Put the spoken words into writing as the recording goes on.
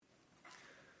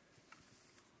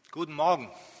Guten Morgen.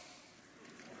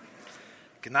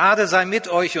 Gnade sei mit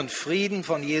euch und Frieden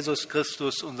von Jesus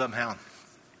Christus, unserem Herrn.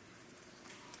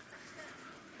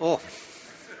 Oh,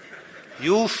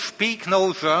 you speak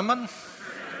no German?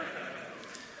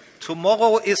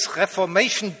 Tomorrow is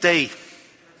Reformation Day.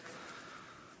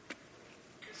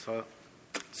 So,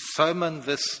 sermon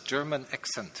with German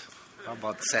accent. How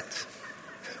about that?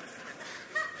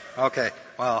 Okay,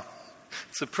 well,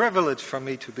 it's a privilege for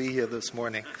me to be here this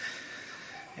morning.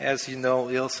 As you know,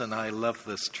 Ilse and I love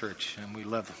this church, and we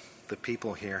love the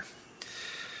people here.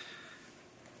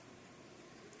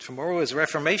 Tomorrow is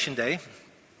Reformation Day,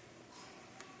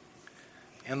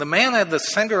 and the man at the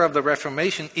center of the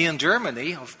Reformation in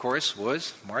Germany, of course,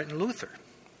 was Martin Luther.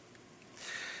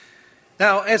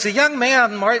 Now, as a young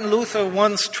man, Martin Luther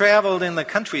once traveled in the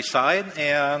countryside,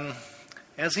 and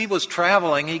as he was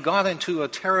traveling, he got into a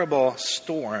terrible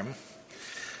storm,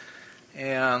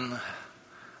 and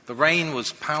the rain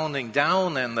was pounding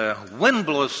down and the wind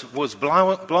was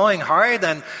blowing hard,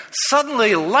 and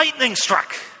suddenly lightning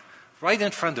struck right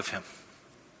in front of him.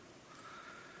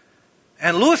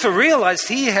 And Luther realized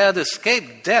he had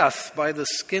escaped death by the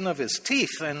skin of his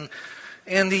teeth,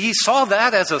 and he saw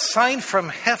that as a sign from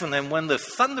heaven. And when the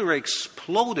thunder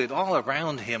exploded all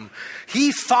around him,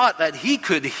 he thought that he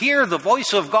could hear the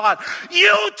voice of God,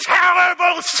 "You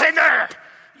terrible sinner!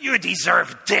 You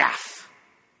deserve death."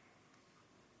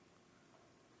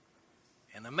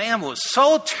 And the man was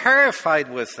so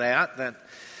terrified with that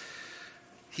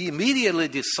he immediately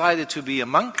decided to be a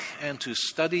monk and to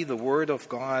study the Word of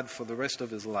God for the rest of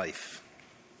his life.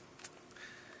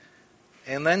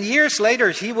 And then years later,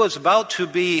 he was about to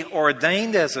be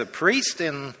ordained as a priest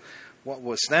in what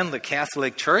was then the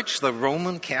Catholic Church, the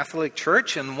Roman Catholic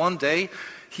Church. And one day,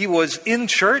 he was in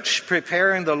church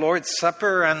preparing the Lord's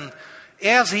Supper, and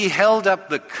as he held up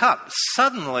the cup,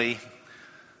 suddenly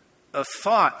a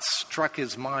thought struck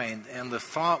his mind, and the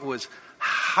thought was,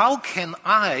 how can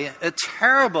I, a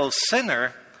terrible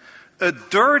sinner, a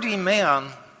dirty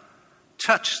man,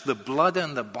 touch the blood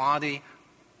and the body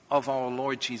of our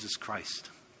Lord Jesus Christ?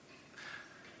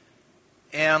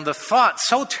 And the thought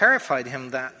so terrified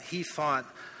him that he thought,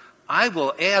 I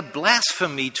will add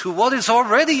blasphemy to what is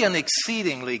already an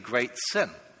exceedingly great sin.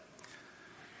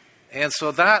 And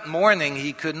so that morning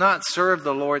he could not serve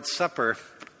the Lord's Supper,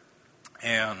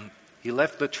 and he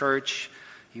left the church,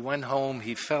 he went home,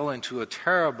 he fell into a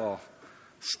terrible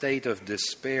state of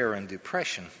despair and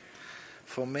depression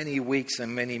for many weeks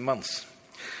and many months.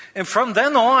 And from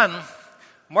then on,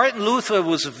 Martin Luther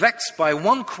was vexed by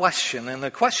one question, and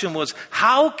the question was,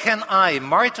 how can I,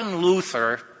 Martin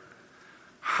Luther,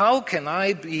 how can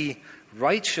I be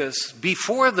righteous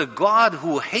before the God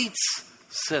who hates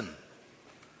sin?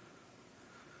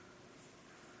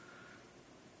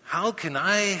 How can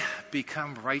I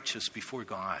become righteous before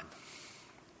God?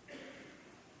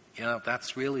 You know,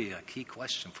 that's really a key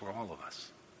question for all of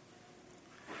us.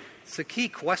 It's a key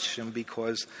question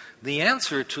because the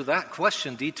answer to that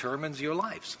question determines your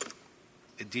lives.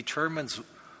 It determines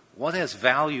what has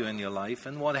value in your life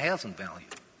and what hasn't value.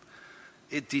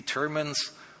 It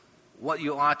determines what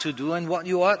you ought to do and what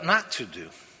you ought not to do.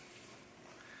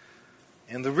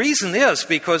 And the reason is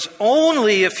because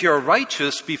only if you're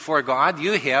righteous before God,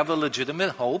 you have a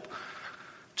legitimate hope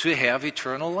to have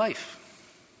eternal life.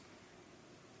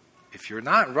 If you're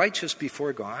not righteous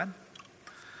before God,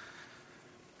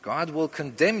 God will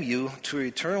condemn you to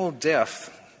eternal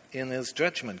death in His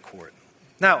judgment court.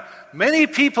 Now, many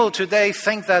people today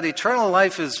think that eternal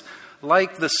life is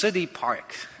like the city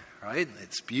park, right?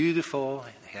 It's beautiful,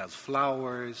 it has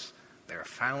flowers, there are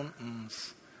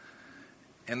fountains.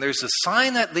 And there's a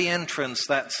sign at the entrance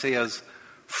that says,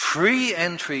 free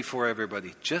entry for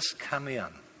everybody. Just come in.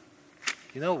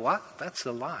 You know what? That's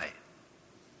a lie.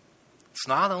 It's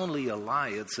not only a lie,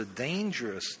 it's a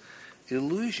dangerous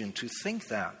illusion to think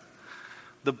that.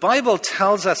 The Bible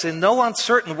tells us in no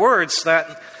uncertain words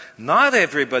that not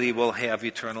everybody will have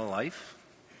eternal life.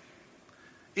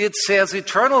 It says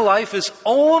eternal life is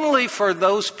only for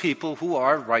those people who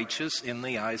are righteous in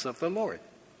the eyes of the Lord.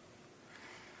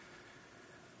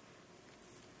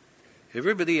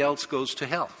 Everybody else goes to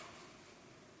hell.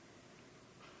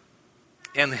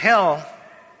 And hell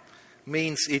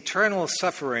means eternal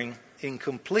suffering in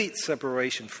complete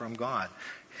separation from God.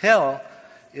 Hell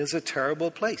is a terrible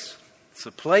place. It's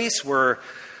a place where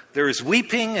there is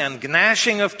weeping and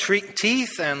gnashing of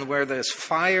teeth, and where there's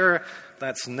fire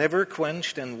that's never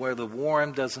quenched, and where the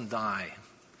worm doesn't die.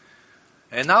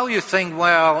 And now you think,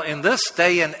 well, in this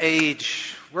day and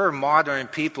age, we're modern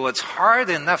people. It's hard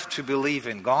enough to believe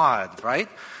in God, right?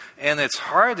 And it's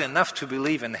hard enough to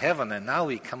believe in heaven, and now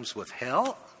He comes with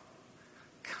hell?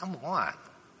 Come on.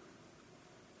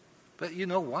 But you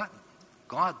know what?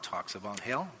 God talks about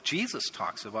hell. Jesus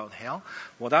talks about hell.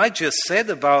 What I just said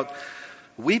about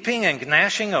weeping and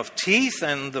gnashing of teeth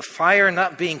and the fire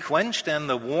not being quenched and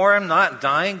the worm not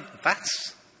dying,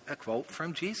 that's a quote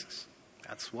from Jesus.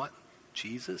 That's what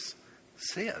Jesus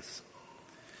says.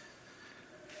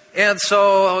 And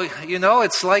so,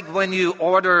 it's like when you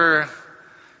order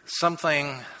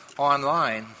something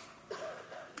online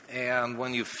and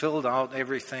when you filled out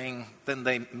everything, then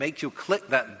they make you click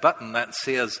that button that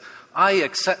says, I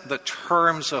accept the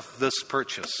terms of this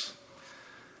purchase.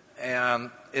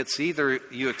 And it's either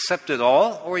you accept it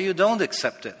all or you don't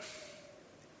accept it.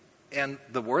 And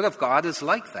the Word of God is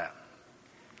like that.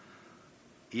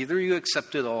 Either you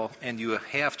accept it all and you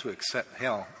have to accept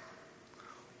hell,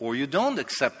 or you don't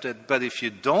accept it, but if you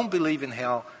don't believe in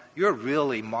hell, you're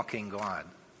really mocking God.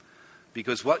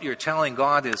 Because what you're telling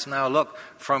God is, now look,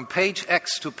 from page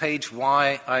X to page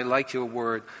Y, I like your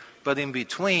word, but in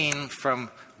between,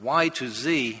 from Y to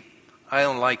Z, I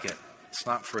don't like it. It's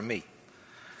not for me.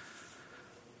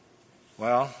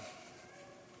 Well,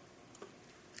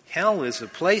 hell is a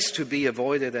place to be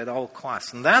avoided at all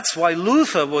costs. And that's why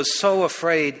Luther was so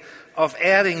afraid of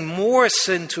adding more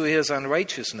sin to his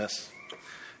unrighteousness.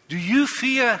 Do you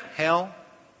fear hell?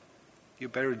 You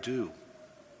better do.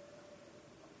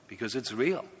 Because it's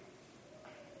real.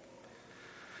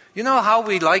 You know how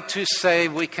we like to say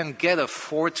we can get a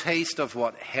foretaste of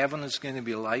what heaven is going to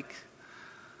be like?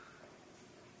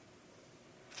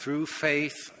 Through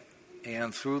faith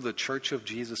and through the Church of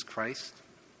Jesus Christ.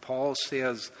 Paul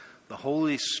says the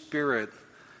Holy Spirit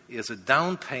is a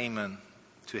down payment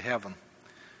to heaven.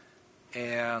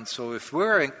 And so if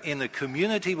we're in a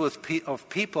community of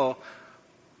people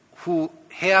who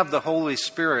have the Holy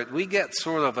Spirit, we get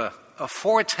sort of a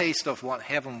foretaste of what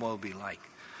heaven will be like.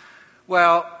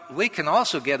 Well, we can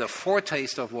also get a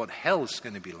foretaste of what hell is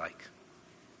going to be like.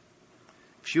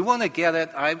 If you want to get it,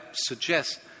 I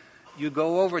suggest you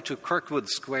go over to Kirkwood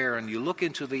Square and you look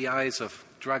into the eyes of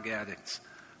drug addicts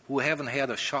who haven't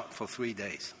had a shot for 3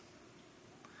 days.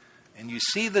 And you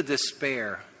see the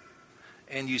despair,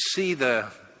 and you see the,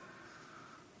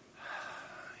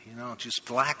 just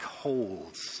black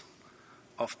holes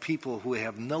of people who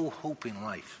have no hope in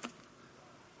life.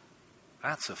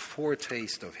 That's a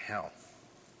foretaste of hell.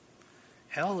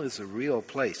 Hell is a real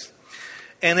place.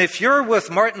 And if you're with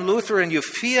Martin Luther and you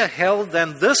fear hell,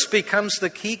 then this becomes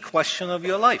the key question of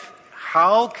your life.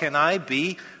 How can I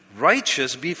be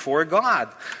righteous before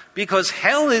God? Because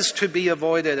hell is to be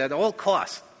avoided at all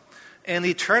costs. And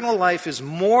eternal life is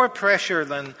more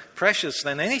precious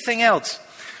than anything else.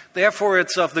 Therefore,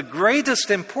 it's of the greatest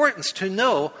importance to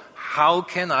know, how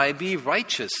can I be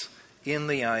righteous in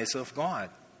the eyes of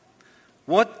God?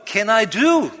 What can I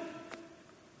do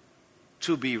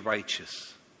to be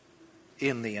righteous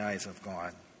in the eyes of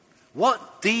God?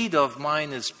 What deed of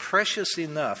mine is precious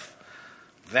enough,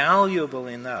 valuable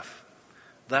enough,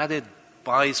 that it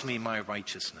buys me my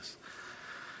righteousness?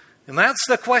 And that's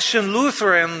the question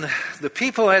Luther and the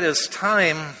people at his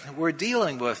time were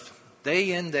dealing with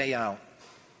day in, day out.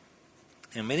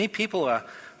 And many people are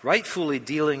rightfully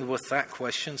dealing with that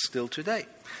question still today.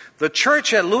 The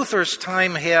church at Luther's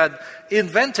time had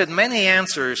invented many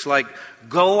answers, like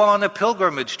go on a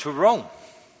pilgrimage to Rome,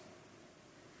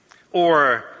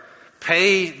 or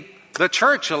pay the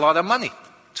church a lot of money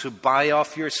to buy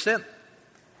off your sin.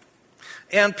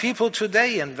 And people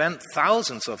today invent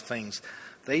thousands of things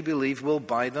they believe will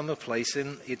buy them a place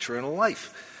in eternal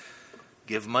life.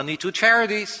 Give money to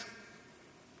charities.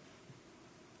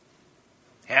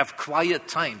 Have quiet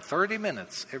time, 30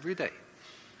 minutes every day.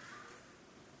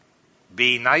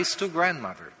 Be nice to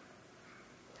grandmother.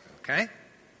 Okay?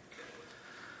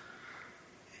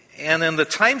 And in the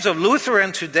times of Luther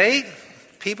and today,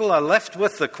 people are left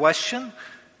with the question,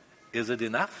 is it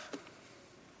enough?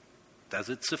 Does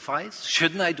it suffice?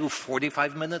 Shouldn't I do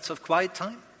 45 minutes of quiet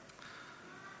time?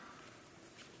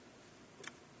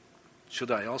 Should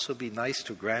I also be nice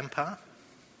to grandpa?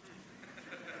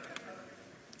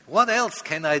 What else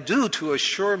can I do to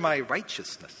assure my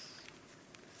righteousness?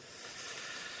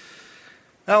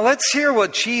 Now let's hear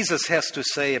what Jesus has to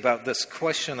say about this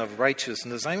question of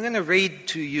righteousness. I'm going to read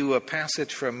to you a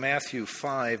passage from Matthew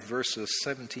 5, verses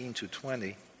 17 to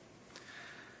 20.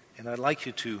 And I'd like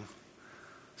you to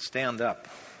stand up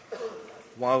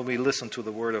while we listen to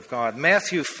the Word of God.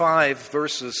 Matthew 5,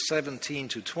 verses 17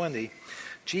 to 20.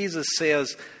 Jesus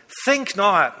says, "Think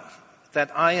not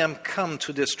that I am come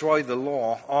to destroy the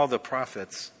law or the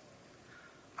prophets.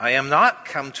 I am not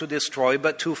come to destroy,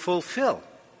 but to fulfill.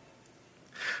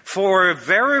 For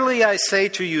verily I say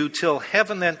to you, till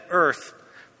heaven and earth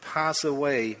pass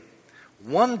away,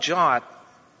 one jot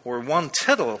or one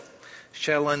tittle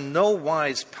shall in no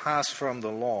wise pass from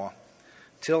the law,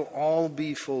 till all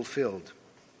be fulfilled.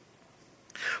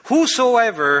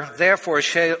 Whosoever therefore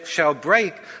shall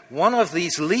break one of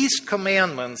these least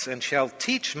commandments and shall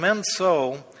teach men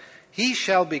so, he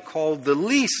shall be called the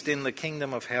least in the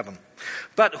kingdom of heaven.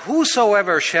 But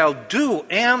whosoever shall do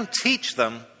and teach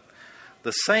them,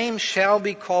 the same shall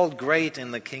be called great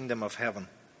in the kingdom of heaven.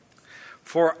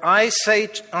 For I say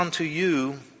unto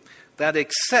you that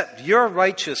except your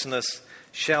righteousness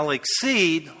shall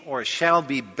exceed or shall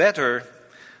be better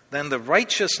than the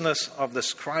righteousness of the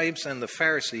scribes and the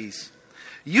Pharisees,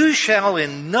 you shall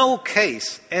in no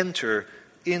case enter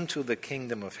into the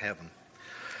kingdom of heaven.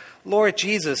 Lord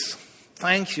Jesus,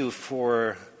 thank you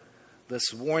for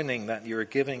this warning that you're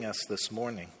giving us this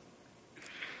morning.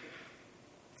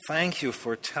 Thank you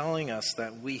for telling us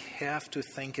that we have to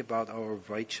think about our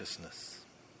righteousness.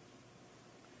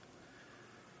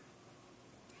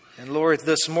 And Lord,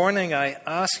 this morning I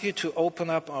ask you to open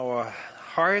up our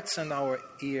hearts and our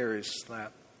ears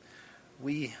that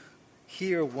we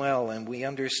hear well and we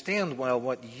understand well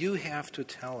what you have to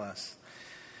tell us.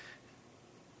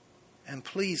 And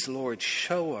please, Lord,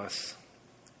 show us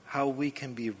how we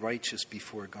can be righteous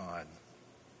before God.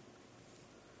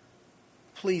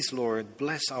 Please, Lord,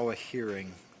 bless our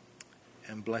hearing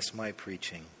and bless my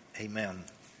preaching. Amen.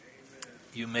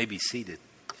 You may be seated.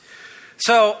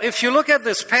 So, if you look at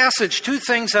this passage, two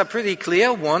things are pretty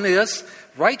clear. One is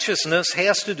righteousness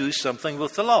has to do something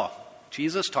with the law.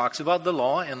 Jesus talks about the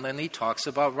law and then he talks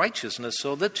about righteousness,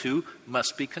 so the two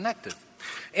must be connected.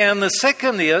 And the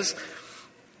second is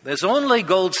there's only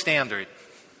gold standard.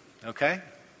 Okay?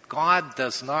 God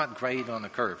does not grade on a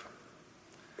curve.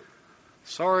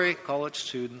 Sorry, college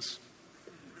students.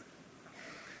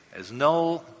 There's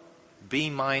no B-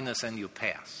 and you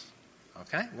pass.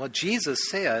 Okay? What Jesus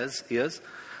says is,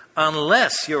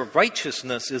 unless your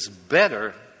righteousness is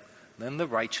better than the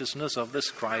righteousness of the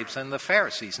scribes and the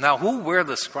Pharisees. Now, who were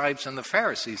the scribes and the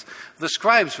Pharisees? The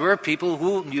scribes were people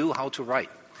who knew how to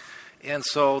write. And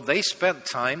so they spent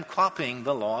time copying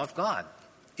the law of God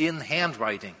in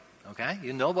handwriting. Okay?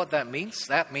 You know what that means?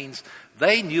 That means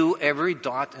they knew every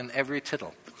dot and every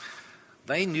tittle.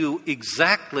 They knew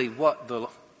exactly what the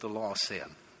law said.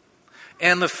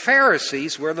 And the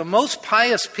Pharisees were the most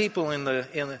pious people in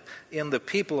the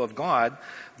people of God,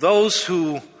 those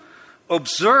who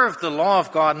observed the law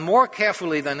of God more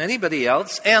carefully than anybody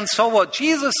else. And so what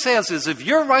Jesus says is, if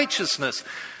your righteousness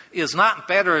is not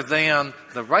better than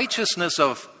the righteousness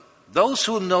of those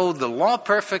who know the law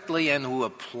perfectly and who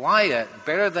apply it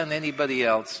better than anybody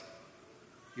else,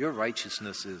 your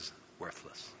righteousness is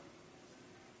worthless.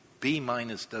 B-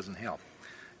 doesn't help.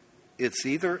 It's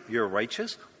either you're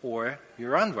righteous or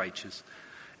you're unrighteous.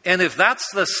 And if that's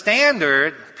the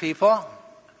standard, people,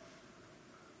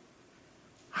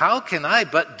 how can I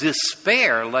but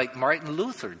despair like Martin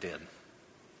Luther did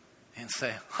and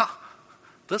say,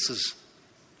 this is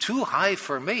too high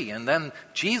for me? And then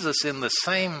Jesus in the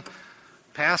same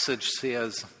passage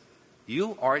says,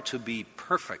 you are to be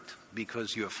perfect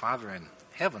because your Father in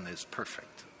heaven is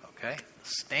perfect. Okay? The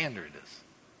standard is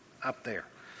up there.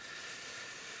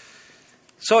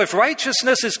 So if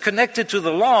righteousness is connected to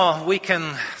the law, we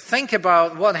can think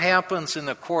about what happens in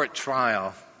a court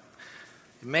trial.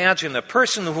 Imagine a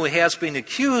person who has been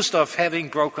accused of having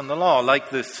broken the law, like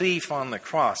the thief on the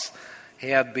cross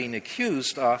had been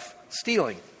accused of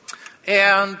stealing.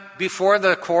 And before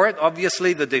the court,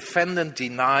 obviously the defendant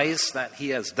denies that he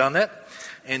has done it,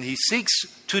 and he seeks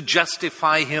to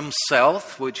justify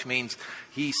himself, which means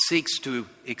he seeks to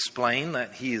explain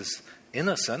that he is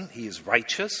innocent, he is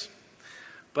righteous.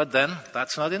 But then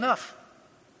that's not enough.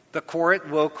 The court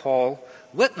will call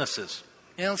witnesses.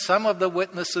 And some of the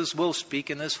witnesses will speak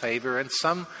in his favor and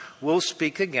some will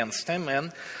speak against him.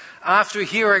 And after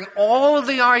hearing all of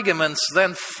the arguments,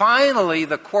 then finally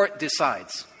the court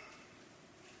decides.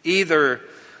 Either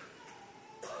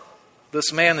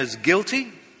this man is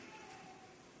guilty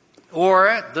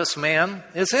or this man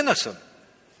is innocent.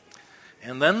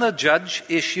 And then the judge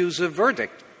issues a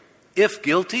verdict. If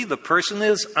guilty, the person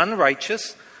is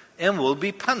unrighteous and will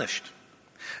be punished.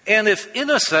 And if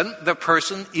innocent, the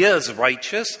person is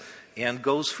righteous and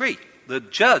goes free. The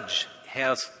judge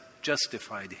has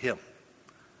justified him.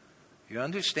 You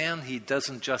understand? He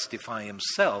doesn't justify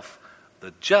himself.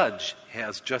 The judge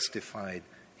has justified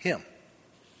him.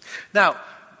 Now,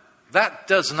 that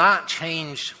does not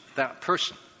change that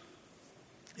person.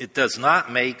 It does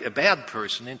not make a bad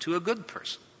person into a good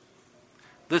person.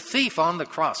 The thief on the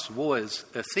cross was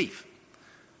a thief.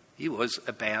 He was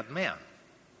a bad man.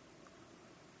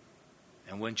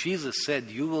 And when Jesus said,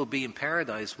 you will be in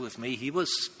paradise with me, he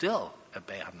was still a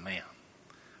bad man.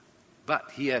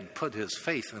 But he had put his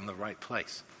faith in the right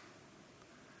place.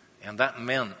 And that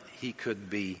meant he could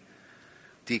be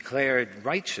declared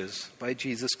righteous by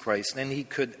Jesus Christ, and he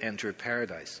could enter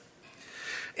paradise.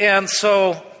 And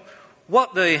so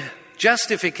what the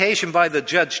justification by the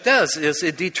judge does is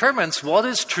it determines what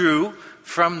is true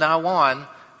from now on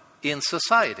in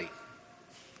society.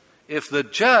 If the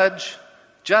judge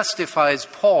justifies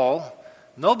Paul,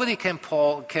 nobody can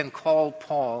call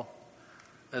Paul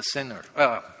a sinner.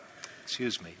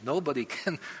 Nobody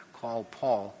can call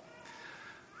Paul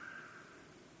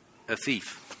a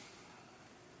thief.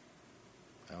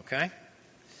 Okay?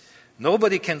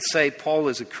 Nobody can say Paul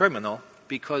is a criminal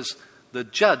because the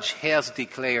judge has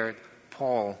declared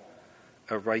Paul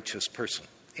a righteous person.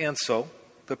 And so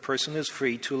the person is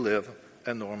free to live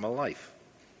a normal life.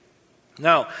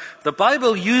 Now, the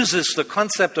Bible uses the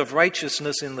concept of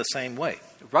righteousness in the same way.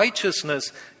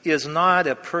 Righteousness is not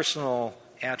a personal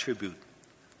attribute.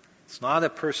 It's not a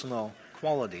personal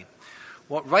quality.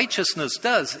 What righteousness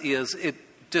does is it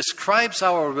describes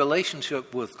our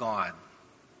relationship with God.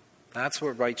 That's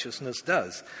what righteousness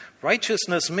does.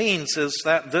 Righteousness means is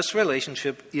that this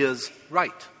relationship is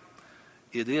right.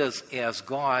 It is as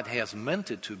God has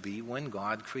meant it to be when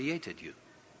God created you.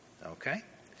 Okay?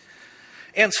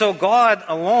 And so God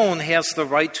alone has the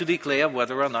right to declare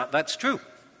whether or not that's true,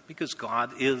 because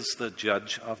God is the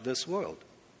judge of this world.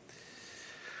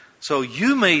 So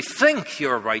you may think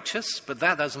you're righteous, but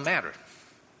that doesn't matter.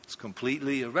 It's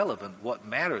completely irrelevant. What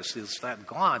matters is that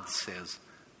God says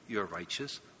you're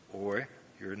righteous or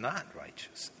you're not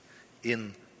righteous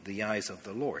in the eyes of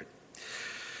the Lord.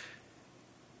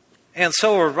 And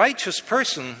so a righteous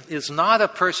person is not a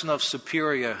person of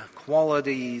superior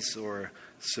qualities or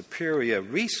superior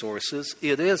resources.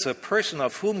 It is a person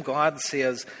of whom God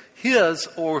says his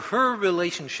or her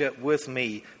relationship with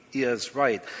me is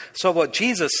right. So what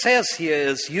Jesus says here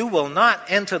is you will not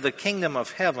enter the kingdom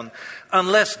of heaven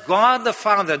unless God the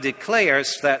Father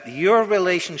declares that your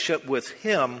relationship with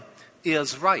him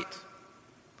is right.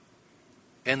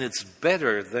 And it's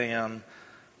better than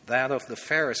that of the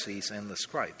Pharisees and the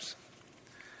scribes.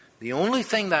 The only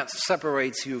thing that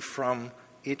separates you from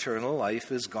eternal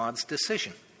life is God's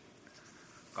decision,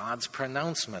 God's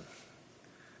pronouncement.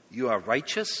 You are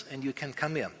righteous and you can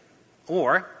come in.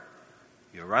 Or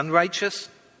you're unrighteous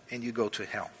and you go to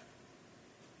hell.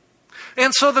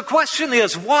 And so the question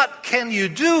is, what can you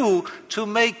do to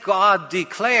make God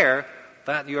declare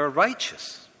that you're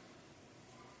righteous?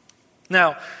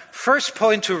 Now, first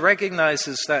point to recognize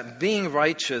is that being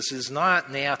righteous is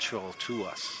not natural to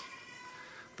us.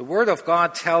 The Word of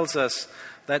God tells us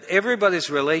that everybody's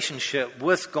relationship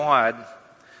with God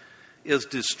is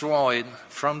destroyed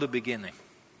from the beginning.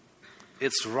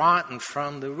 It's rotten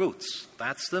from the roots.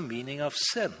 That's the meaning of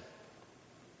sin.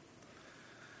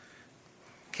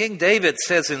 King David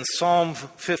says in Psalm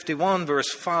 51,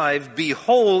 verse 5,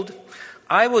 "Behold,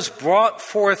 I was brought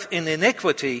forth in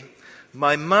iniquity.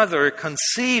 My mother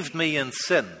conceived me in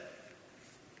sin."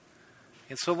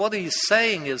 And so what he's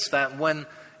saying is that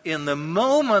in the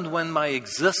moment when my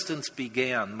existence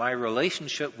began, my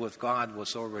relationship with God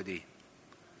was already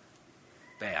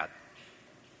bad,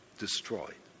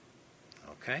 destroyed.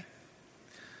 Okay?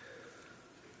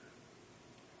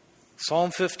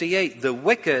 Psalm 58, "The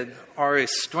wicked are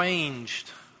estranged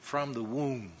from the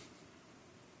womb."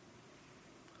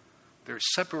 They're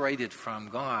separated from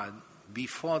God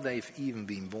before they've even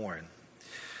been born.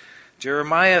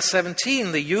 Jeremiah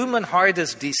 17, "The human heart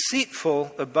is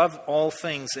deceitful above all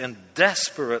things and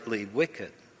desperately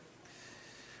wicked."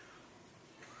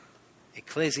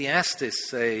 Ecclesiastes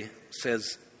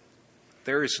says,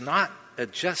 "There is not a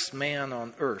just man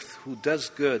on earth who does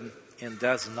good and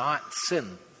does not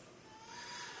sin."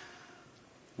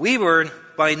 We were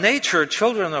by nature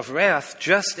children of wrath,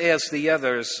 just as the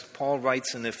others, Paul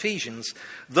writes in Ephesians.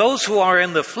 Those who are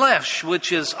in the flesh,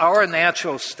 which is our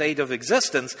natural state of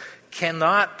existence,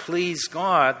 cannot please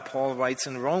God, Paul writes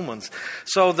in Romans.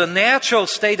 So the natural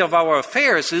state of our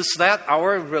affairs is that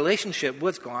our relationship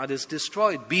with God is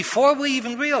destroyed before we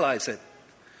even realize it.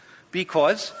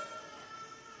 Because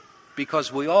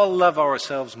we all love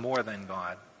ourselves more than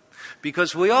God.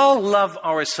 Because we all love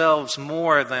ourselves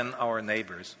more than our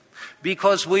neighbors.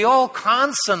 Because we all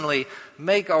constantly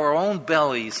make our own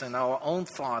bellies and our own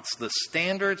thoughts the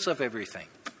standards of everything.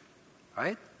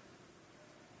 Right?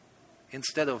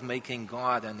 Instead of making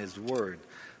God and His Word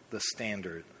the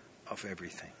standard of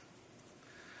everything.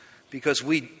 Because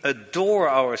we adore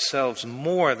ourselves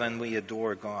more than we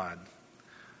adore God.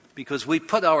 Because we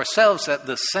put ourselves at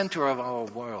the center of our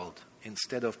world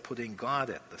instead of putting God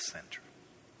at the center.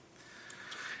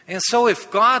 And so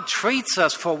if God treats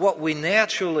us for what we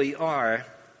naturally are,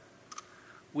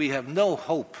 we have no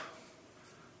hope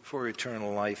for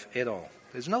eternal life at all.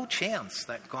 There's no chance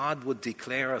that God would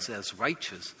declare us as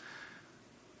righteous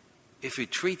if He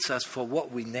treats us for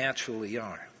what we naturally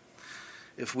are.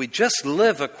 If we just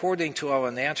live according to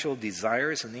our natural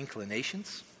desires and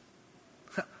inclinations,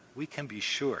 we can be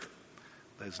sure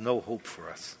there's no hope for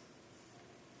us.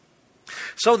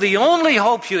 So the only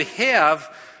hope you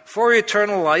have for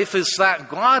eternal life is that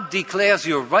God declares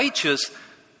you righteous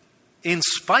in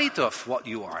spite of what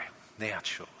you are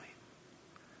naturally.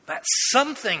 That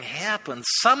something happens.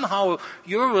 Somehow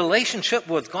your relationship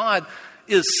with God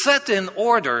is set in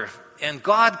order, and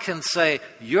God can say,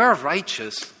 you're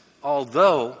righteous,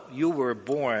 although you were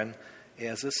born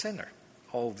as a sinner.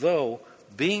 Although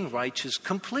being righteous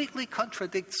completely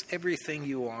contradicts everything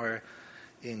you are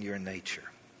in your nature.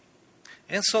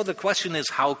 And so the question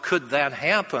is, how could that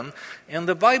happen? And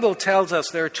the Bible tells us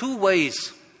there are two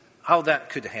ways how that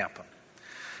could happen.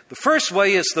 The first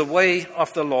way is the way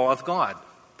of the law of God.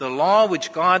 The law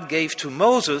which God gave to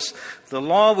Moses, the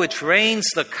law which reigns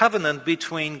the covenant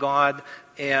between God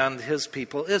and His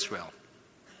people Israel.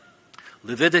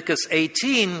 Leviticus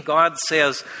 18, God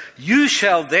says, "You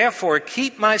shall therefore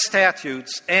keep my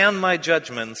statutes and my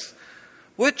judgments,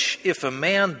 which if a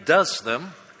man does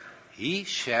them, he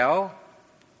shall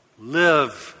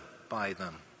live by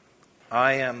them.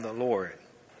 I am the Lord."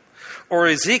 Or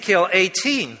Ezekiel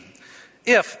 18,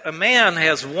 "If a man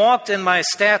has walked in my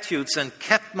statutes and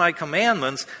kept my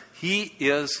commandments, he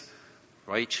is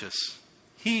righteous.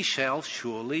 He shall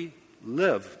surely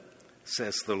live,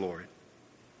 says the Lord."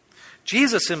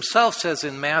 Jesus Himself says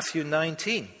in Matthew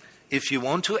 19, if you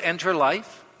want to enter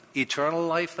life, eternal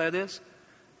life that is,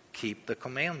 keep the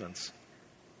commandments.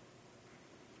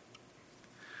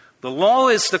 The law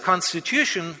is the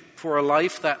constitution for a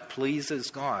life that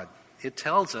pleases God. It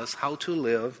tells us how to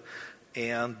live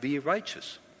and be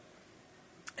righteous.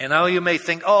 And now you may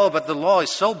think, oh, but the law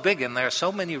is so big and there are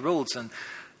so many rules and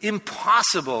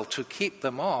impossible to keep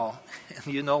them all.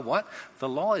 And you know what? The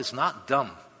law is not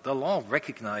dumb. The law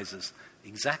recognizes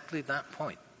exactly that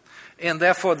point. And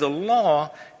therefore the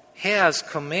law has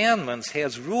commandments,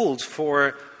 has rules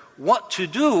for what to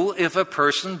do if a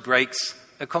person breaks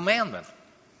a commandment.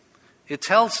 It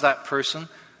tells that person,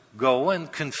 go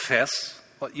and confess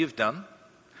what you've done,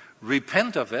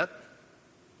 repent of it,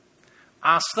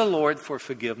 ask the Lord for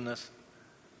forgiveness,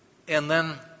 and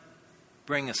then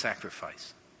bring a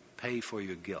sacrifice, pay for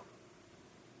your guilt.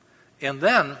 And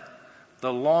then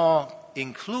the law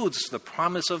includes the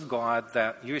promise of God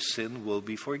that your sin will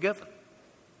be forgiven.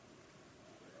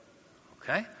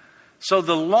 Okay? So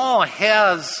the law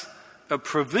has a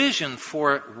provision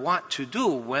for what to do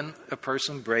when a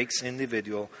person breaks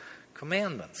individual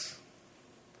commandments.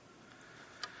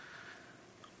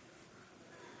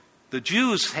 The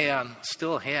Jews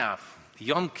still have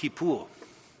Yom Kippur.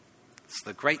 It's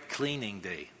the great cleaning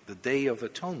day, the Day of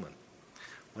Atonement,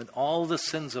 when all the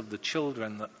sins of the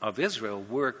children of Israel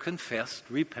were confessed,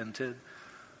 repented,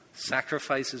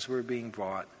 sacrifices were being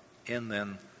brought, and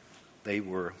then they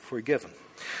were forgiven.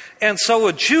 And so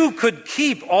a Jew could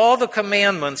keep all the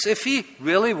commandments if he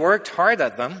really worked hard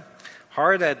at them,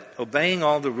 hard at obeying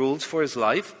all the rules for his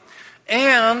life,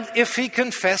 and if he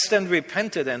confessed and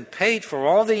repented and paid for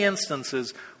all the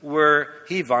instances where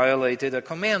he violated a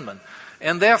commandment.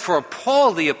 And therefore,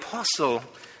 Paul the Apostle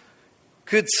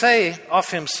could say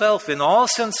of himself in all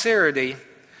sincerity,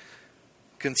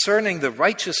 concerning the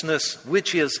righteousness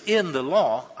which is in the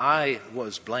law, I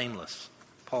was blameless.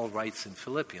 Paul writes in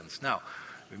Philippians. Now,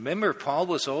 remember, Paul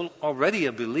was already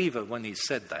a believer when he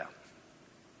said that.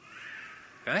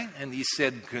 Okay? And he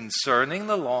said, concerning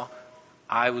the law,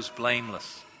 I was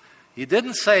blameless. He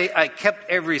didn't say, I kept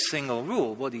every single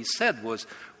rule. What he said was,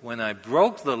 when I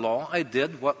broke the law, I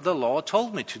did what the law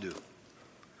told me to do.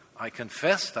 I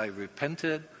confessed, I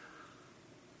repented,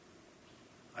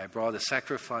 I brought a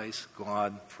sacrifice,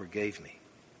 God forgave me.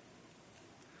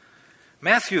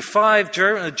 Matthew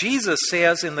 5, Jesus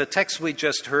says in the text we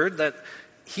just heard that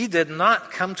He did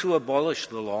not come to abolish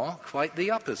the law, quite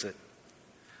the opposite.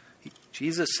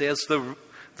 Jesus says the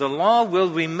law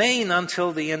will remain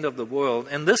until the end of the world,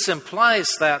 and this implies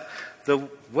that the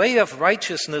way of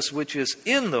righteousness which is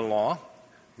in the law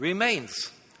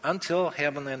remains until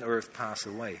heaven and earth pass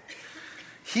away.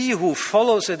 He who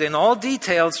follows it in all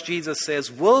details, Jesus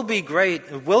says, will be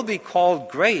great, will be called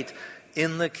great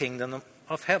in the kingdom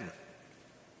of heaven.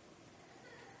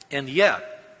 And yet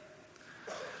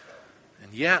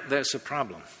there's a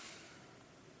problem.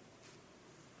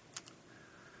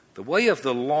 The way of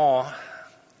the law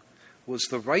was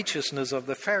the righteousness of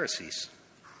the Pharisees.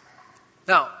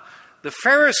 Now, the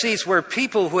Pharisees were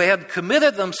people who had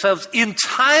committed themselves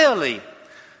entirely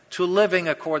to living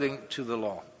according to the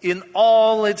law in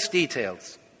all its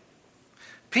details.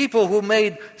 People who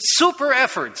made super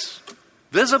efforts,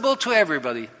 visible to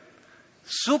everybody,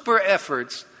 super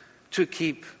efforts to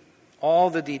keep all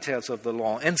the details of the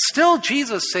law. And still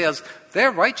Jesus says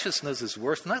their righteousness is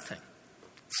worth nothing.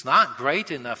 It's not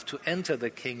great enough to enter the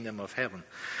kingdom of heaven.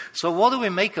 So what do we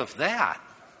make of that?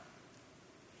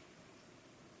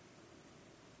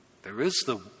 There is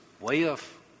the way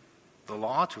of the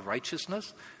law to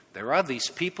righteousness. There are these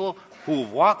people who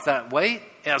walk that way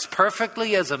as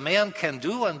perfectly as a man can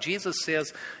do, and Jesus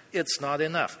says it's not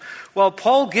enough. Well,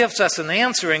 Paul gives us an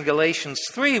answer in Galatians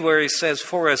 3 where he says,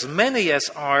 "For as many as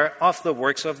are of the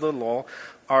works of the law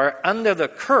are under the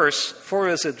curse, for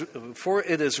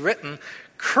it is written,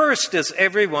 cursed is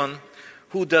everyone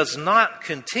who does not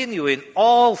continue in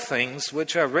all things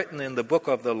which are written in the book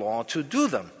of the law to do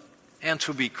them." And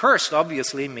to be cursed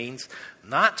obviously means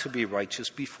not to be righteous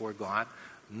before God,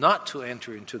 not to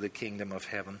enter into the kingdom of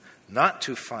heaven, not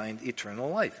to find eternal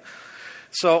life.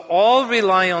 So all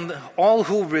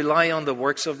who rely on the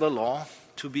works of the law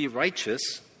to be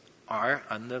righteous are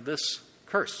under this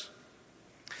curse.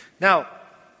 Now,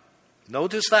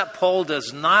 notice that Paul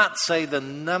does not say the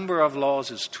number of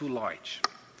laws is too large.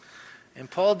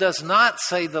 And Paul does not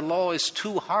say the law is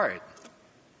too hard.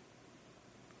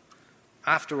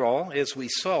 After all, as we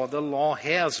saw, the law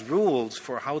has rules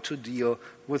for how to deal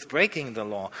with breaking the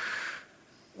law.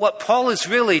 What Paul is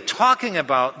really talking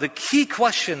about, the key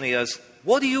question is,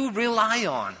 what do you rely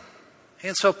on?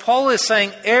 And so Paul is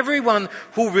saying everyone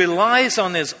who relies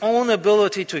on his own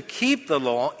ability to keep the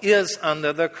law is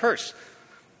under the curse,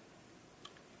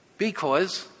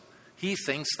 because he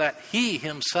thinks that he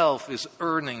himself is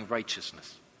earning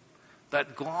righteousness,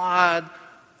 that God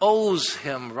owes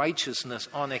him righteousness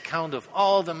on account of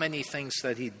all the many things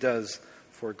that he does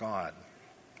for God.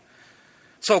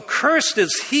 So cursed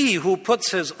is he who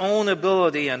puts his own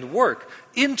ability and work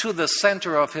into the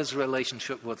center of his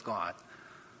relationship with God.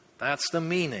 That's the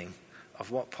meaning of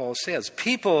what Paul says.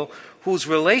 People whose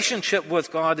relationship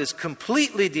with God is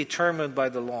completely determined by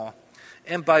the law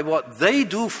and by what they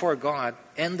do for God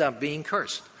end up being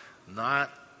cursed, not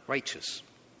righteous.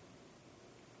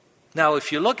 Now,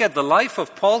 if you look at the life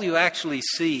of Paul, you actually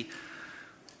see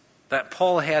that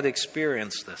Paul had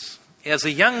experienced this. As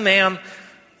a young man,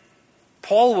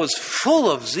 Paul was full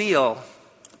of zeal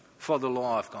for the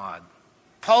law of God.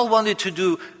 Paul wanted to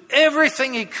do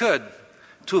everything he could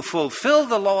to fulfill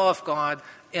the law of God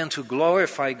and to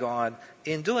glorify God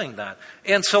in doing that.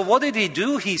 And so what did he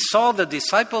do? He saw the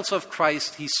disciples of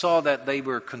Christ. He saw that they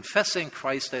were confessing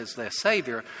Christ as their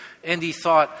Savior. And he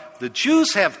thought, the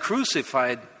Jews have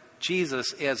crucified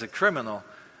Jesus as a criminal.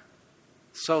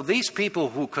 So these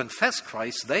people who confess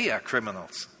Christ, they are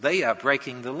criminals. They are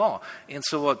breaking the law. And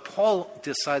so what Paul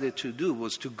decided to do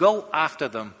was to go after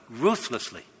them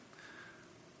ruthlessly,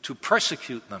 to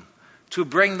persecute them, to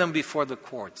bring them before the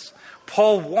courts.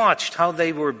 Paul watched how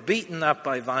they were beaten up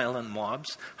by violent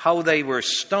mobs, how they were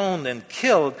stoned and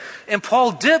killed. And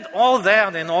Paul did all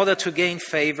that in order to gain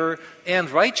favor and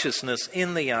righteousness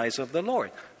in the eyes of the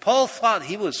Lord. Paul thought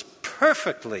he was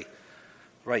perfectly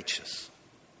righteous.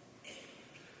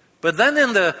 But then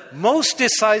in the most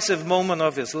decisive moment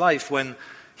of his life, when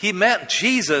he met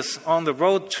Jesus on the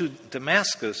road to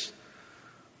Damascus,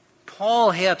 Paul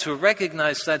had to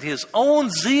recognize that his own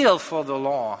zeal for the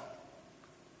law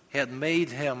had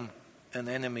made him an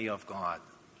enemy of God.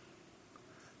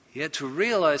 He had to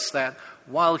realize that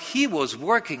while he was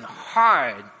working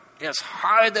hard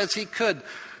as he could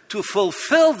to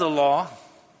fulfill the law,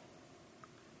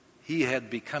 he had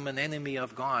become an enemy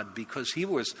of God because he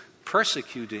was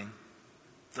persecuting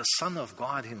the Son of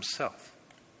God himself.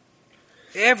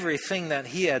 Everything that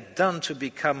he had done to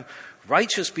become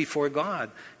righteous before God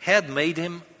had made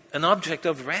him an object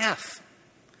of wrath,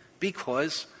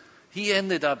 because he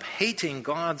ended up hating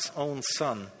God's own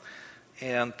Son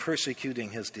and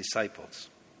persecuting his disciples.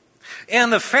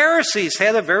 And the Pharisees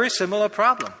had a very similar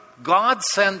problem. God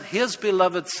sent his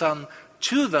beloved Son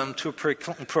to them to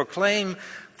proclaim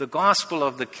the gospel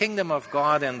of the kingdom of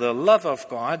God and the love of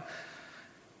God,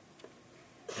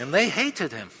 and they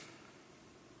hated him.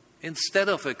 Instead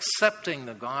of accepting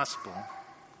the gospel,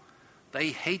 they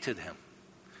hated him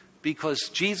because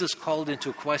Jesus called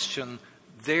into question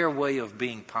their way of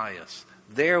being pious,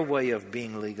 their way of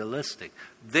being legalistic,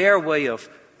 their way of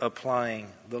applying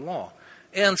the law.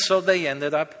 And so they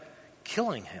ended up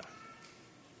killing him.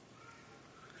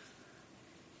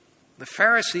 The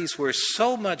Pharisees were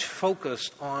so much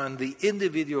focused on the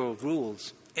individual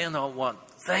rules and on what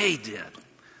they did,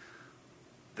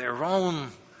 their own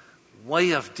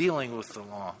way of dealing with the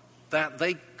law, that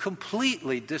they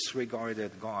completely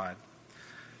disregarded God,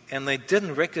 and they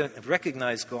didn't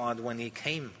recognize God when he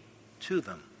came to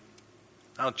them.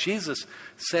 Now, Jesus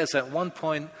says at one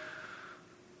point,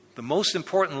 the most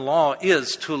important law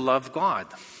is to love God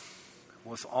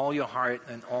with all your heart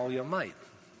and all your might.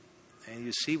 And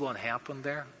you see what happened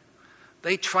there?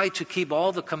 They tried to keep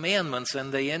all the commandments,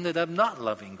 and they ended up not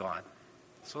loving God.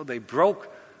 So they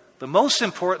broke the most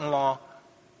important law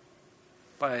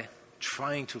by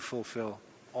trying to fulfill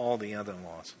all the other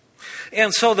laws.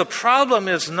 And so the problem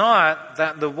is not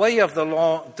that the way of the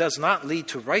law does not lead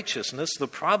to righteousness. The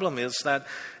problem is that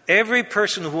every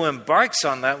person who embarks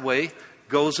on that way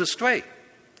goes astray.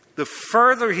 The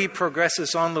further he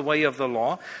progresses on the way of the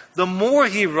law, the more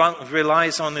he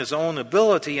relies on his own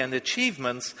ability and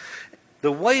achievements.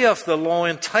 The way of the law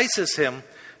entices him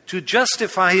to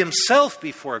justify himself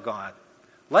before God,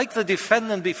 like the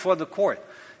defendant before the court.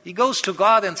 He goes to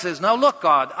God and says, now look,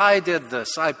 God, I did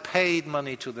this. I paid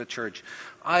money to the church.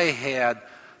 I had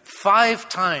 5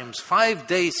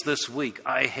 days this week,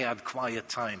 I had quiet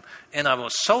time. And I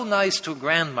was so nice to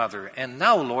grandmother. And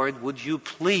now, Lord, would you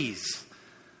please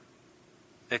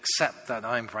accept that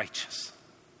I'm righteous?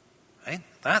 Right?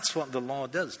 That's what the law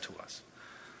does to us.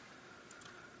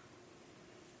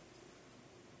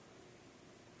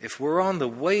 If we're on the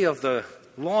way of the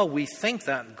law, we think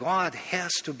that God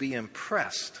has to be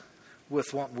impressed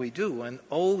with what we do and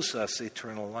owes us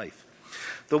eternal life.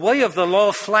 The way of the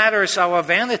law flatters our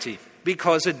vanity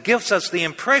because it gives us the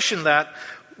impression that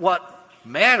what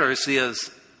matters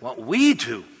is what we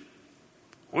do.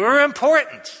 We're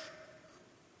important.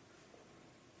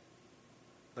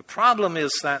 The problem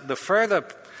is that the further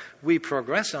we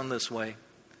progress on this way,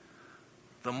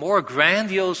 the more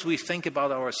grandiose we think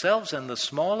about ourselves and the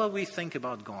smaller we think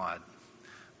about God.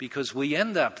 Because we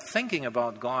end up thinking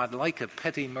about God like a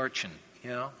petty merchant. You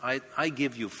know, I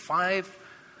give you 5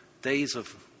 days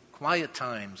of quiet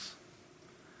times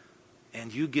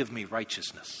and you give me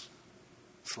righteousness.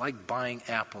 It's like buying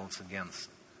apples against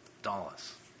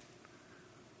dollars.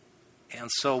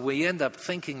 And so we end up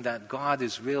thinking that God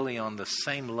is really on the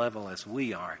same level as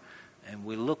we are. And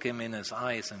we look him in his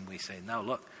eyes and we say, now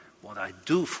look, what I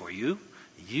do for you,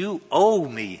 you owe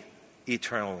me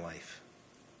eternal life.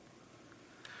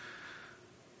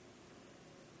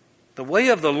 The way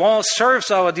of the law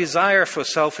serves our desire for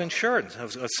self-assurance,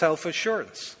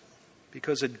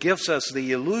 because it gives us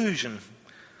the illusion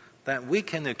that we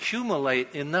can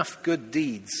accumulate enough good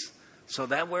deeds so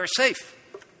that we're safe.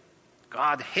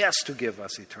 God has to give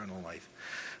us eternal life.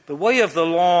 The way of the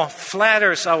law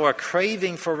flatters our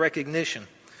craving for recognition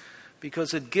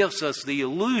because it gives us the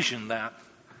illusion that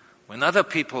when other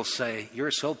people say,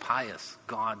 you're so pious,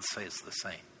 God says the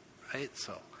same, right?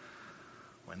 So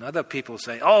when other people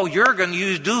say, oh,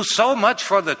 you do so much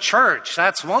for the church,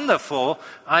 that's wonderful,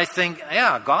 I think,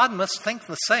 yeah, God must think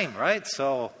the same, right?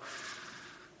 So,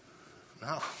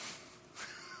 no.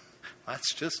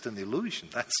 That's just an illusion.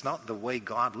 That's not the way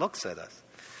God looks at us.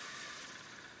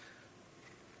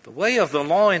 The way of the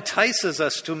law entices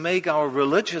us to make our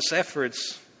religious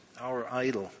efforts our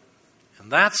idol.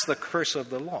 And that's the curse of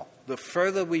the law. The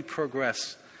further we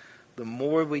progress, the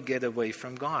more we get away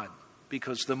from God.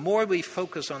 Because the more we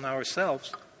focus on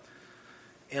ourselves,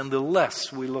 and the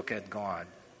less we look at God.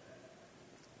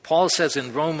 Paul says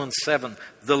in Romans 7,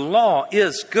 the law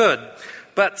is good,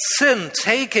 but sin,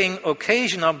 taking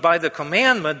occasion by the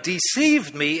commandment,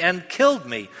 deceived me and killed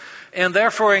me. And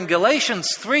therefore in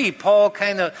Galatians 3, Paul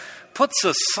kind of puts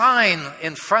a sign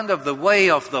in front of the way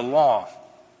of the law.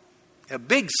 A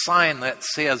big sign that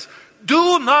says,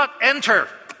 do not enter.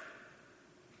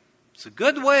 It's a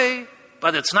good way,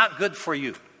 but it's not good for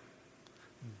you.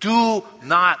 Do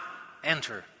not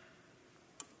enter.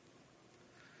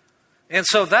 And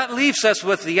so that leaves us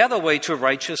with the other way to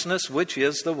righteousness, which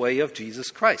is the way of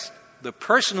Jesus Christ. The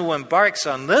person who embarks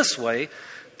on this way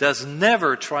does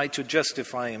never try to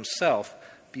justify himself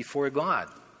before God.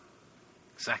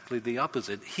 Exactly the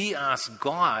opposite. He asks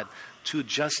God to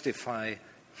justify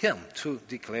him, to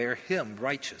declare him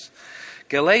righteous.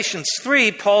 Galatians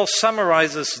 3, Paul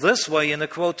summarizes this way in a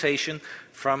quotation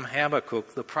from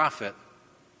Habakkuk the prophet.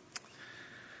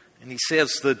 And he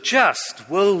says, the just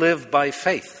will live by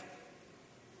faith.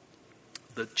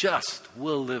 The just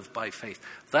will live by faith.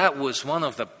 That was one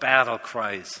of the battle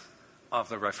cries of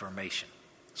the Reformation.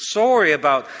 Story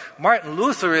about Martin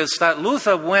Luther is that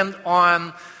Luther went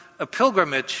on a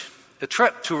pilgrimage, a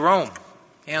trip to Rome.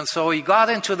 And so he got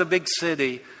into the big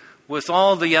city with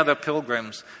all the other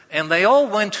pilgrims, and they all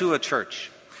went to a church.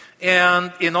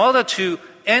 And in order to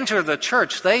enter the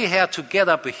church, they had to get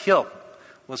up a hill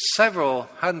with several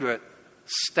hundred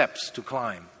steps to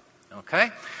climb.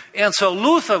 Okay? And so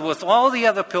Luther, with all the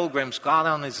other pilgrims, got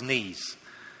on his knees.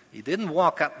 He didn't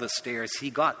walk up the stairs. He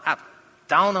got up,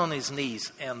 down on his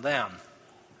knees, and then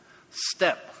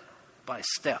step by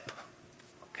step,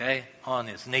 okay, on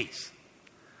his knees.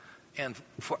 And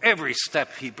for every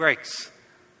step he breaks,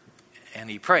 and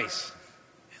he prays.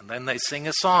 And then they sing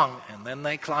a song, and then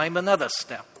they climb another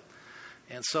step.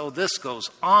 And so this goes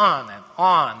on,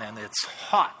 and it's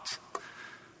hot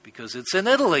because it's in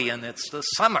Italy and it's the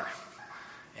summer.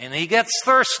 And he gets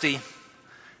thirsty,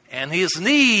 and his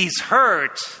knees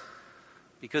hurt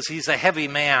because he's a heavy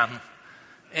man.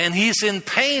 And he's in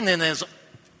pain in his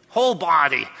whole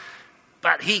body,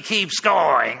 but he keeps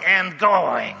going and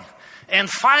going. And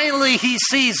finally he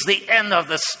sees the end of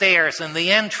the stairs and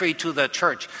the entry to the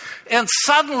church. And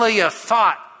suddenly a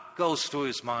thought goes through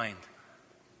his mind.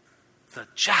 The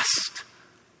just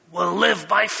will live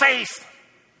by faith,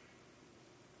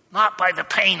 not by the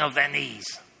pain of their knees,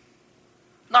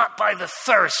 not by the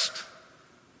thirst,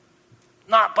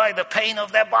 not by the pain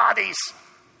of their bodies.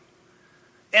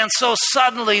 And so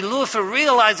suddenly Luther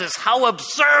realizes how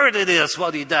absurd it is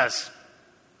what he does.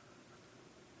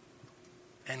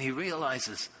 And he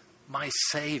realizes, my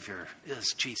Savior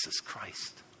is Jesus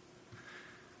Christ.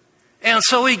 And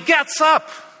so he gets up,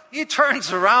 he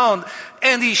turns around,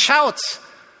 and he shouts,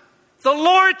 the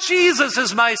Lord Jesus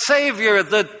is my Savior,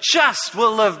 the just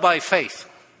will live by faith.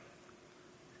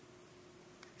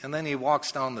 And then he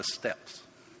walks down the steps.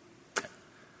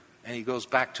 And he goes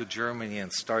back to Germany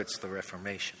and starts the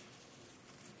Reformation.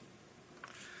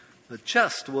 The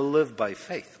just will live by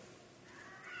faith.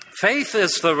 Faith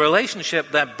is the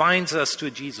relationship that binds us to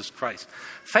Jesus Christ.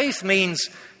 Faith means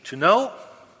to know,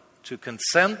 to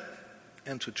consent,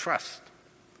 and to trust.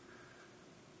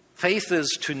 Faith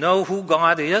is to know who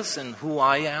God is and who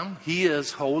I am. He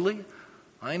is holy.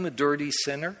 I'm a dirty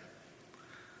sinner.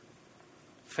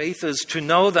 Faith is to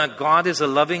know that God is a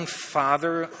loving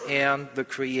Father and the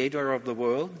Creator of the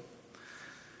world.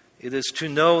 It is to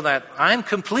know that I'm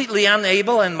completely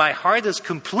unable and my heart is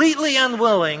completely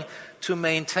unwilling to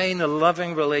maintain a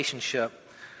loving relationship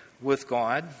with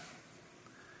God.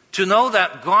 To know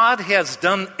that God has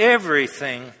done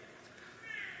everything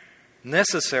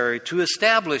necessary to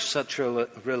establish such a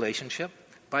relationship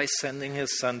by sending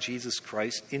His Son Jesus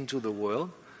Christ into the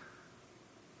world,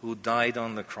 who died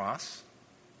on the cross.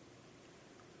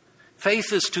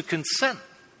 Faith is to consent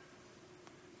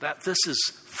that this is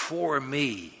for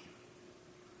me,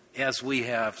 as we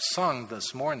have sung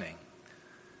this morning.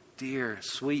 Dear,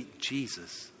 sweet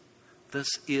Jesus, this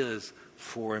is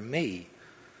for me.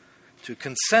 To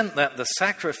consent that the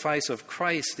sacrifice of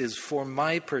Christ is for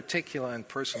my particular and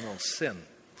personal sin.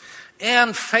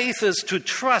 And faith is to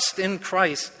trust in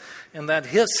Christ and that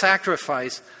His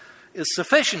sacrifice is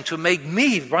sufficient to make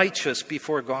me righteous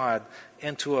before God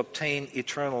and to obtain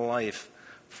eternal life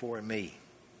for me.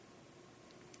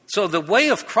 So the way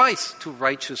of Christ to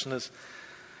righteousness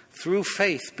through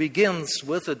faith begins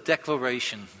with a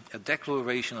declaration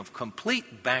of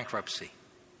complete bankruptcy.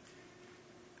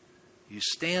 You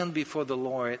stand before the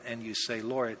Lord and you say,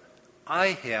 Lord, I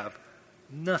have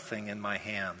nothing in my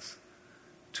hands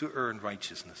to earn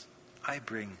righteousness. I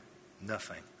bring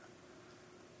nothing.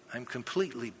 I'm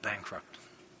completely bankrupt.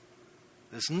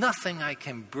 There's nothing I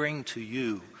can bring to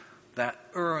you that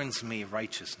earns me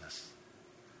righteousness.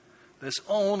 There's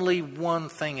only one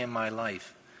thing in my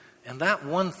life, and that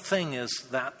one thing is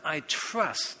that I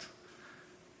trust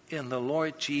in the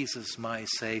Lord Jesus, my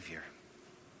Savior.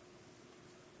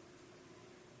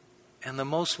 And the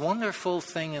most wonderful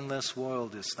thing in this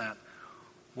world is that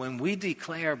when we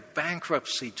declare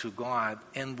bankruptcy to God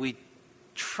and we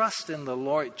trust in the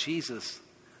Lord Jesus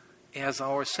as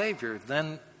our Savior,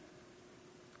 then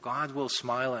God will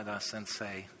smile at us and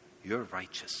say, you're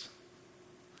righteous.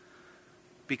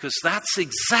 Because that's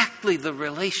exactly the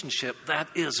relationship that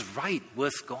is right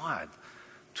with God.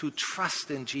 To trust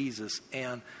in Jesus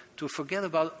and to forget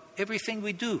about everything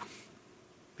we do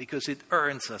because it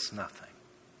earns us nothing.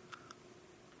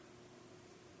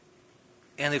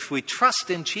 And if we trust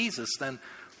in Jesus, then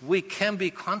we can be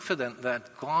confident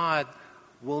that God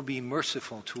will be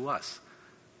merciful to us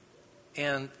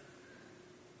and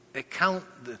account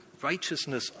the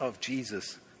righteousness of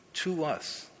Jesus to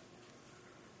us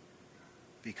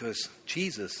because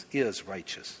Jesus is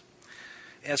righteous.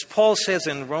 As Paul says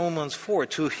in Romans 4,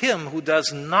 to him who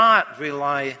does not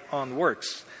rely on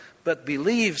works, but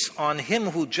believes on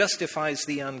him who justifies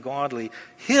the ungodly,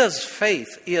 his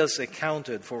faith is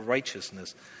accounted for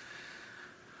righteousness.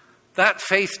 That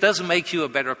faith doesn't make you a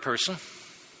better person.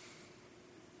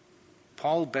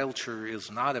 Paul Belcher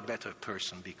is not a better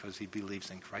person because he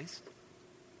believes in Christ.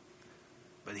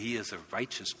 but he is a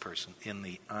righteous person in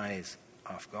the eyes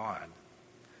of God.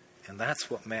 And that's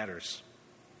what matters.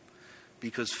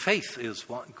 Because faith is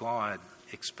what God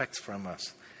expects from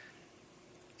us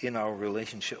in our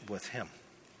relationship with him.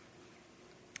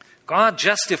 God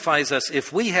justifies us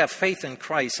if we have faith in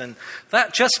Christ. And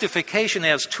that justification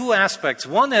has two aspects.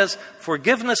 One is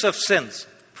forgiveness of sins.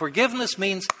 Forgiveness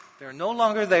means they're no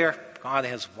longer there. God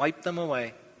has wiped them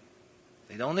away.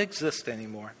 They don't exist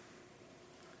anymore.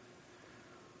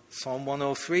 Psalm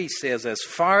 103 says, as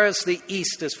far as the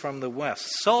east is from the west,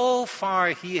 so far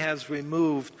he has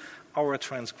removed our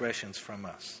transgressions from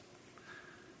us.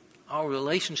 Our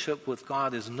relationship with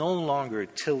God is no longer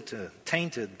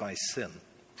tainted by sin.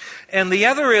 And the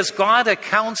other is God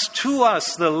accounts to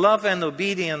us the love and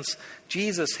obedience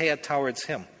Jesus had towards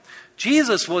him.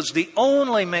 Jesus was the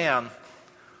only man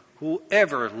who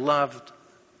ever loved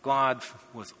God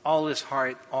with all his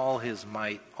heart, all his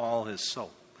might, all his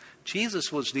soul.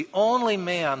 Jesus was the only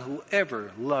man who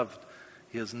ever loved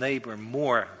his neighbor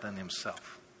more than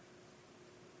himself.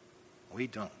 We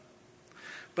don't.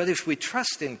 But if we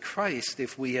trust in Christ,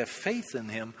 if we have faith in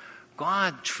him,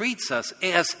 God treats us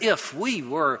as if we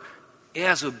were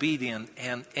as obedient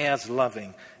and as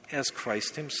loving as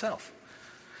Christ himself.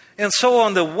 And so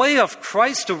on the way of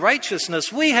Christ to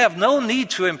righteousness, we have no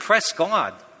need to impress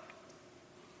God.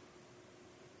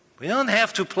 We don't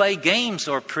have to play games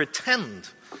or pretend.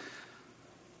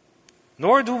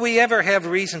 Nor do we ever have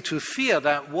reason to fear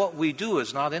that what we do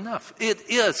is not enough. It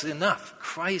is enough.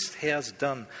 Christ has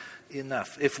done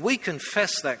enough. If we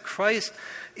confess that Christ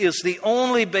is the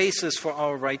only basis for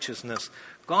our righteousness,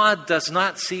 God does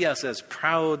not see us as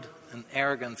proud and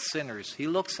arrogant sinners. He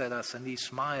looks at us and he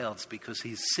smiles because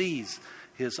he sees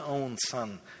his own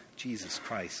Son, Jesus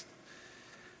Christ.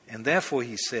 And therefore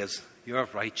he says, you're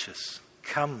righteous.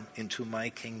 Come into my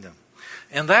kingdom.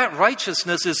 And that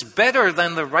righteousness is better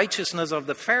than the righteousness of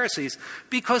the Pharisees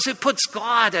because it puts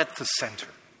God at the center,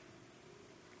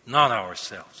 not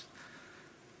ourselves.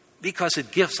 Because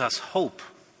it gives us hope,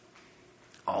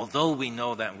 although we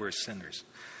know that we're sinners.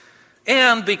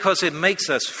 And because it makes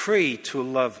us free to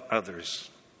love others.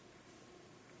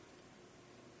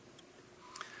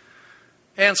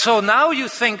 And so now you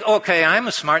think, okay, I'm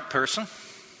a smart person.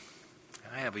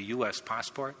 I have a U.S.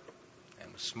 passport.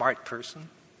 I'm a smart person.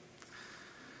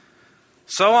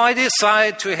 So I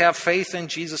decide to have faith in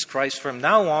Jesus Christ from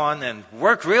now on and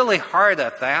work really hard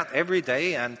at that every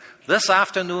day. And this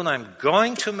afternoon I'm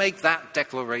going to make that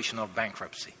declaration of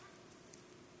bankruptcy.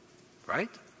 Right?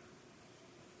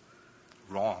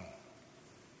 Wrong.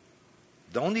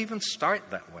 Don't even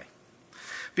start that way.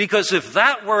 Because if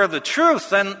that were the truth,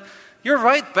 then you're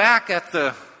right back at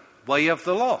the way of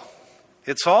the law.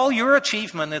 It's all your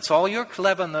achievement. It's all your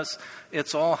cleverness.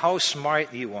 It's all how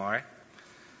smart you are.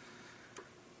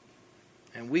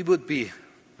 And we would be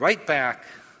right back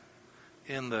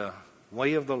in the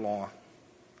way of the law.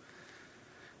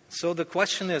 So the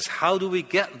question is, how do we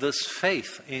get this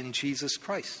faith in Jesus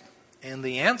Christ? And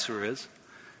the answer is,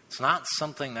 it's not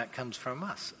something that comes from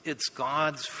us. It's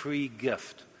God's free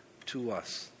gift to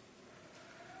us.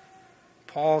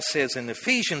 Paul says in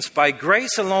Ephesians, by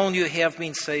grace alone you have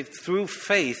been saved through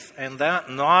faith, and that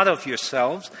not of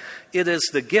yourselves. It is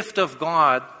the gift of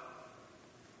God,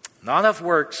 not of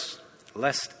works,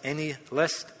 lest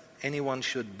anyone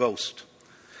should boast.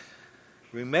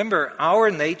 Remember,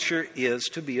 our nature is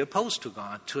to be opposed to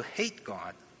God, to hate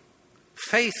God.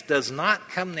 Faith does not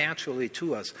come naturally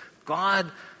to us. God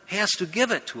has to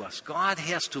give it to us. God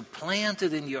has to plant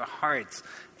it in your hearts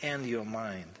and your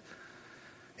mind.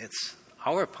 It's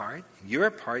our part, your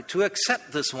part, to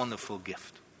accept this wonderful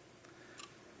gift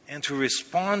and to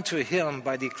respond to him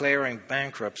by declaring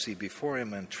bankruptcy before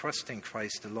him and trusting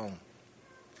Christ alone.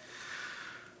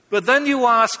 But then you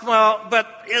ask, well,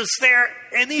 but is there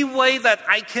any way that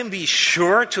I can be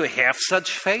sure to have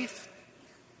such faith?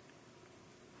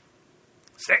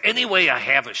 Is there any way I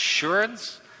have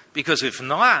assurance? Because if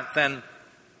not, then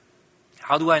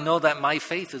how do I know that my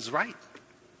faith is right?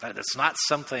 That it's not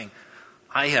something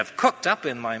I have cooked up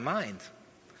in my mind?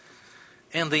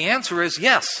 And the answer is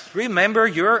yes. Remember,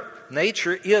 your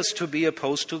nature is to be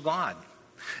opposed to God.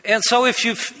 And so if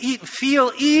you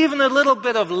feel even a little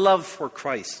bit of love for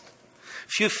Christ,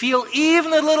 if you feel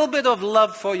even a little bit of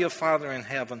love for your Father in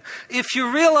heaven, if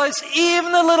you realize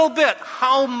even a little bit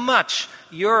how much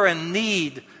you're in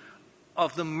need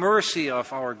of the mercy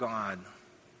of our God,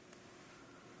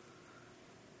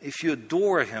 if you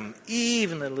adore him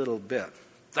even a little bit,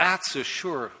 that's a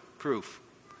sure proof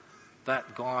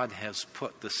that God has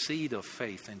put the seed of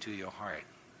faith into your heart.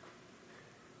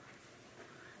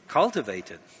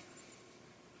 Cultivate it.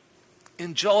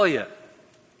 Enjoy it.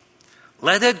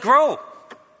 Let it grow.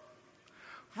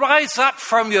 Rise up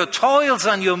from your toils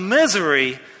and your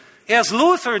misery, as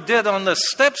Luther did on the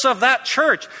steps of that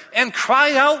church, and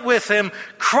cry out with him,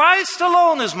 Christ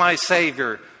alone is my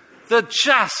Savior. The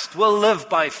just will live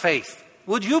by faith.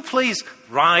 Would you please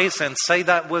rise and say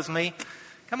that with me?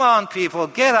 Come on, people,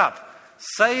 get up.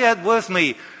 Say it with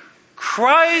me.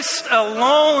 Christ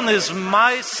alone is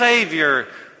my Savior.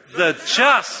 The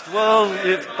just will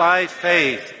live by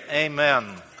faith.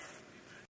 Amen.